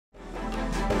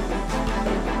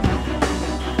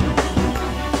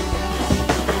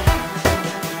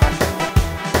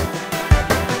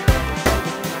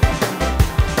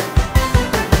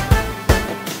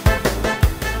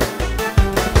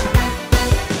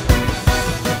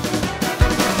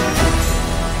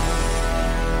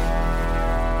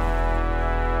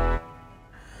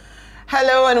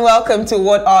Hello and welcome to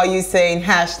What Are You Saying?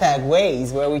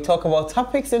 #Ways, where we talk about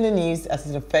topics in the news as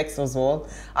it affects us all.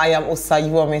 I am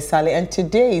Osayiwa Mesale, and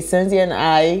today Sandy and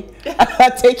I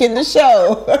are taking the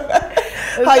show.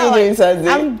 How are you doing, Sandy?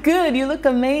 I'm good. You look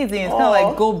amazing. It's kind of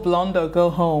like go blonde or go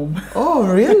home. Oh,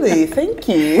 really? Thank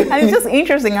you. And it's just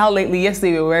interesting how lately,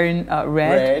 yesterday we were wearing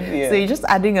red. Yeah. So you're just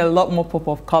adding a lot more pop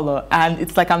of color. And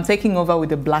it's like I'm taking over with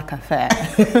the black affair.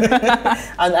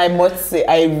 And I must say,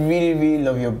 I really, really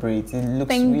love your braids. It looks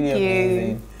Thank really you.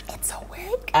 amazing. It's a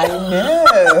wig. I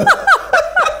know.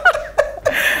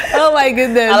 Oh my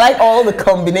goodness. I like all the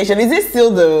combination. Is it still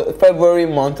the February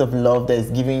month of love that is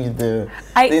giving you the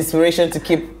inspiration to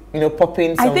keep,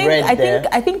 popping some red there?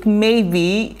 I think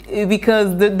maybe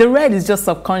because the red is just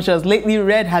subconscious. Lately,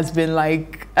 red has been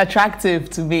like attractive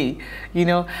to me,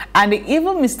 And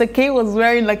even Mr. K was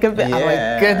wearing like a bit. Yeah. Oh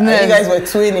my goodness! And you guys were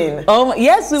twinning. Oh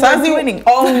yes, we were twinning.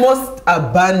 Almost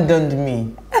abandoned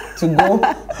me to go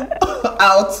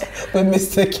out with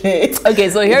Mr. K. Okay,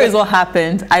 so here is what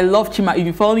happened. I love Chima. If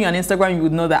you follow me on Instagram, you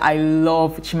would know that I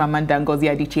love Chimamanda Ngozi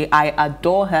Adichie. I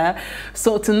adore her.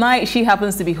 So tonight, she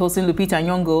happens to be hosting Lupita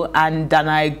Nyong'o and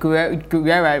Danai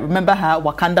Gurira. Remember her,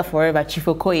 Wakanda Forever,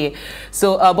 Chifokoye.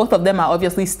 So both of them are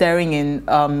obviously starring in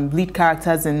lead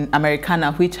characters in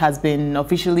Americana, which has been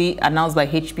officially announced by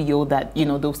HBO that,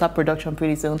 they'll start production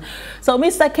pretty soon. So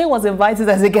Mr. K was invited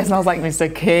as a guest, and I was like,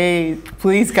 Mr. K,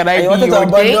 please, can I be your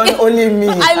date? Only me.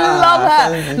 I love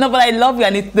her. No, but I love you,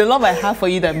 and it's the love I have for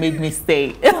you that made me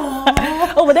stay.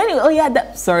 Oh, but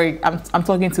anyway, sorry, I'm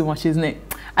talking too much, isn't it?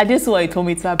 Adesua told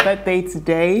me it's her birthday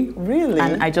today. Really?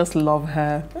 And I just love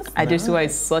her. Adesua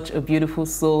is such a beautiful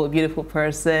soul, a beautiful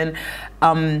person.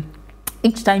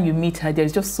 Each time you meet her,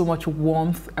 there's just so much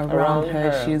warmth around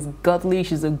her. She's godly,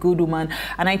 she's a good woman.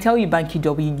 And I tell you, Banky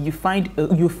W, you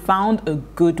found a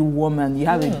good woman. You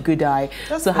have a good eye.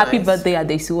 That's so happy nice. birthday,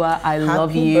 Adesua. I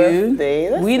love you. Happy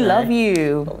birthday. We love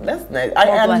you. Oh, that's nice.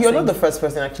 And you're not the first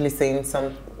person actually saying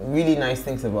some really nice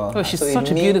things about her. Oh, she's so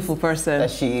such a beautiful person. That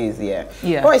she is, yeah.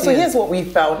 Yeah. All right, so here's what we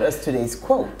found as today's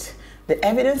quote. The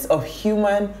evidence of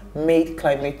human-made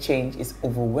climate change is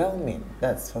overwhelming.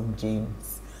 That's from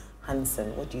James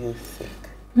Hansen. What do you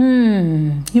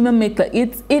think? Human-made,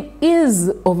 it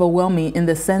is overwhelming in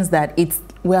the sense that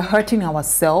we're hurting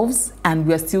ourselves and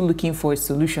we're still looking for a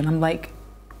solution. I'm like,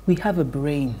 we have a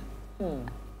brain.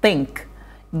 Think.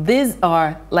 These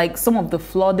are like some of the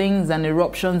floodings and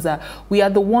eruptions that we are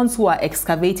the ones who are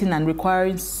excavating and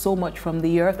requiring so much from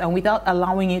the earth, and without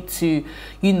allowing it to,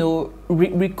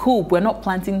 recoup. We're not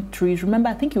planting trees. Remember,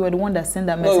 I think you were the one that sent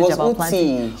that message about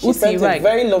planting. She sent a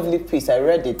very lovely piece. I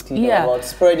read it, about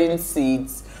spreading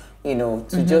seeds,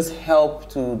 to just help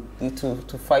to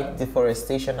fight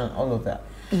deforestation and all of that.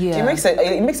 Yeah.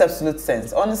 It makes absolute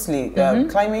sense. Honestly,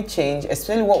 climate change,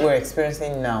 especially what we're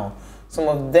experiencing now, some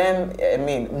of them,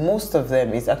 most of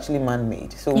them is actually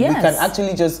man-made. So we can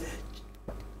actually just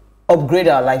upgrade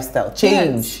our lifestyle,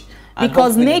 change.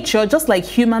 Because nature, just like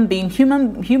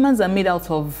humans are made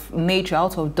out of nature,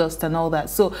 out of dust and all that.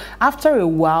 So after a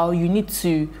while, you need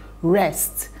to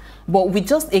rest. But we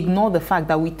just ignore the fact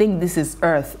that we think this is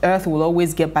Earth. Earth will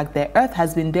always get back there. Earth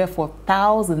has been there for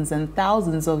thousands and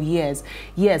thousands of years.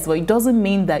 Yes, but it doesn't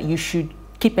mean that you should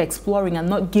keep exploring and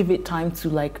not give it time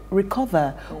to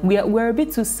recover. We're a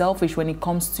bit too selfish when it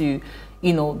comes to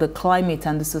the climate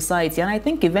and the society, and I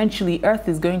think eventually Earth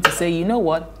is going to say, you know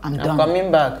what, I'm done. I'm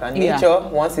coming back. And nature,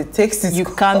 once it takes its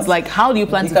course, can't, how do you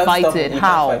plan to fight it?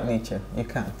 How? You can't fight nature. You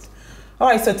can't. All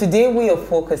right, so today we are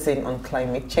focusing on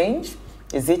climate change.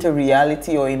 Is it a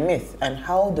reality or a myth, and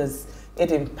how does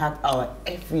it impact our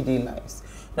everyday lives?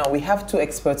 Now, we have two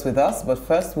experts with us, but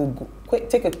first we'll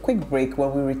take a quick break.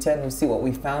 When we return, we'll see what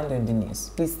we found in the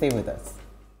news. Please stay with us.